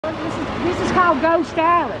this is called Ghost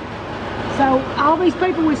Island. So all these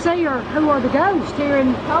people we see are who are the ghosts here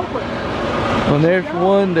in Colquitt. And there's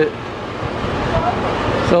one that's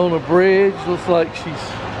on a bridge. Looks like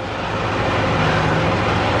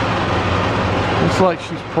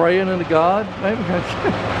she's praying unto God. Maybe.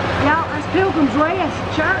 Yeah, that's Pilgrim's Rest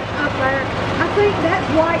Church up there. I think that's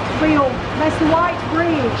Whitesville. That's the White's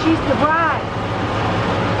Bridge. She's the bride.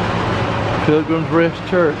 Pilgrim's Rest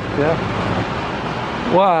Church. Yeah.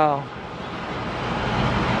 Wow.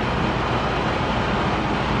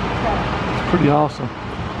 It's pretty awesome.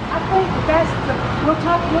 I think that's the, we'll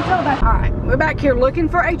talk about. All right, we're back here looking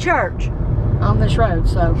for a church on this road.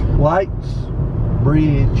 So White's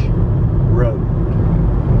Bridge Road.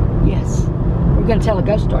 Yes, we're going to tell a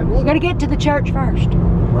ghost story. But we're going to get to the church first.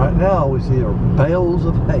 Right now we see are bales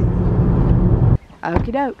of hay.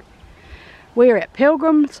 Okie doke. We're at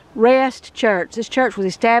Pilgrim's Rest Church. This church was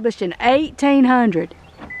established in 1800.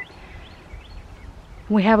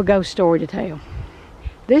 We have a ghost story to tell.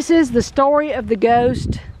 This is the story of the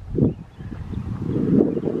ghost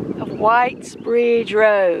of White's Bridge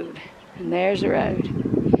Road. And there's the road.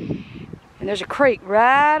 And there's a creek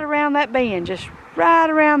right around that bend. Just right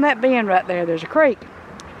around that bend right there. There's a creek.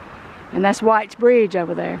 And that's White's Bridge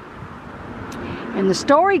over there. And the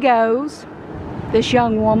story goes, this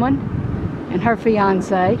young woman and her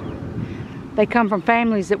fiance, they come from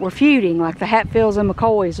families that were feuding, like the Hatfields and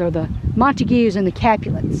McCoys, or the Montagues and the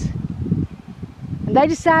Capulets. And they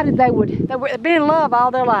decided they'd been in love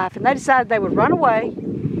all their life, and they decided they would run away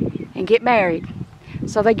and get married.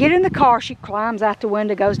 So they get in the car. She climbs out the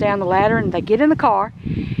window, goes down the ladder, and they get in the car.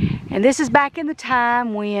 And this is back in the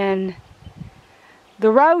time when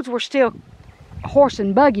the roads were still horse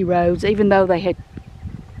and buggy roads, even though they had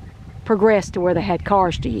progressed to where they had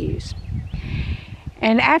cars to use.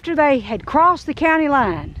 And after they had crossed the county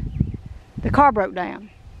line, the car broke down.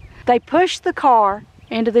 They pushed the car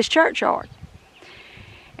into this churchyard.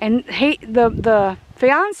 And the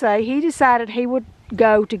fiance, he decided he would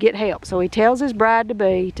go to get help. So he tells his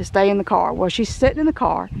bride-to-be to stay in the car. Well, she's sitting in the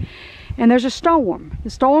car, and there's a storm. The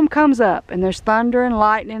storm comes up, and there's thunder and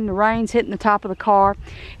lightning, the rain's hitting the top of the car.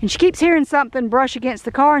 And she keeps hearing something brush against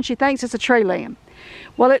the car, and she thinks it's a tree limb.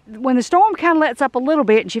 Well, when the storm kind of lets up a little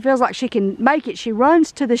bit and she feels like she can make it, she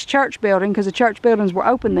runs to this church building, because the church buildings were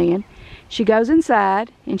open then. She goes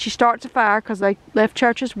inside and she starts a fire, because they left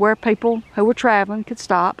churches where people who were traveling could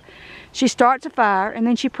stop. She starts a fire, and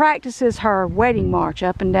then she practices her wedding march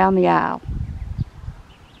up and down the aisle.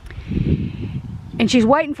 And she's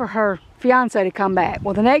waiting for her fiance to come back.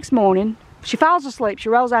 Well, the next morning, she falls asleep. She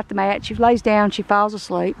rolls out the mat, she lays down, she falls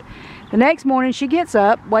asleep. The next morning, she gets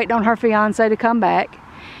up, waiting on her fiance to come back.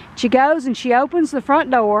 She goes and she opens the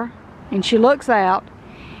front door, and she looks out,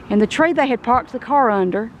 and the tree they had parked the car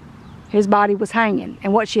under, his body was hanging.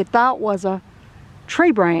 And what she had thought was a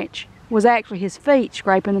tree branch was actually his feet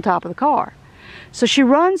scraping the top of the car. So she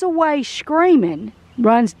runs away screaming,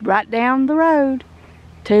 runs right down the road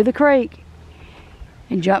to the creek,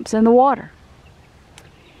 and jumps in the water.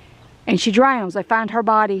 And she drowns. They find her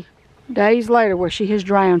body days later where she has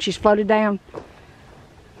drowned. She's floated down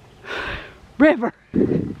river.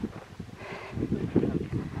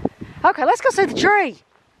 Okay, let's go see the tree.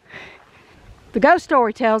 The ghost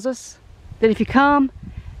story tells us that if you come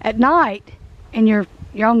at night and you're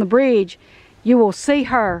on the bridge, you will see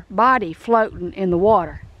her body floating in the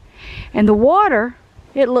water. And the water,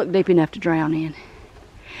 it looked deep enough to drown in.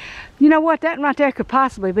 You know what? That right there could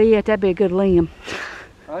possibly be it. That'd be a good limb.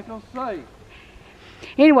 I was gonna say.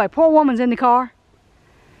 Anyway, poor woman's in the car,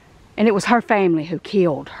 and it was her family who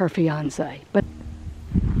killed her fiance. But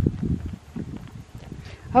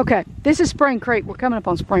okay, this is Spring Creek. We're coming up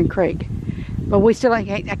on Spring Creek, but we still I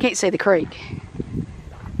can't see the creek.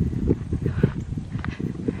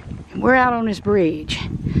 And we're out on this bridge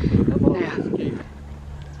now.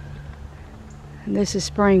 And this is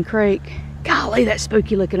Spring Creek. Golly, that's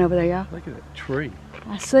spooky looking over there, y'all. Look at that tree.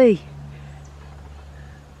 I see.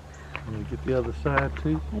 Can you get the other side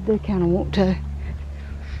too? I do kind of want to.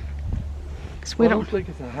 Cause we I don't think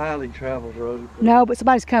it's a highly traveled road. No, but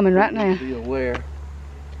somebody's coming right now. Be aware.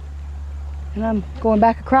 And I'm going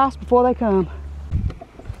back across before they come.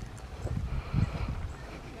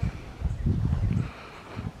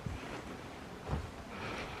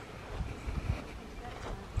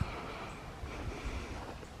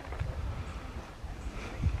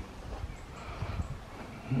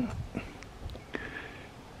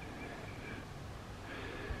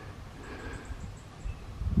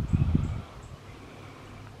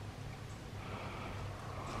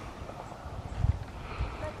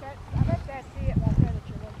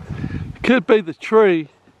 Could be the tree.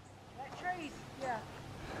 That tree's, yeah.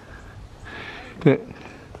 that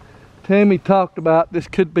Tammy talked about. This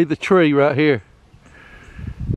could be the tree right here.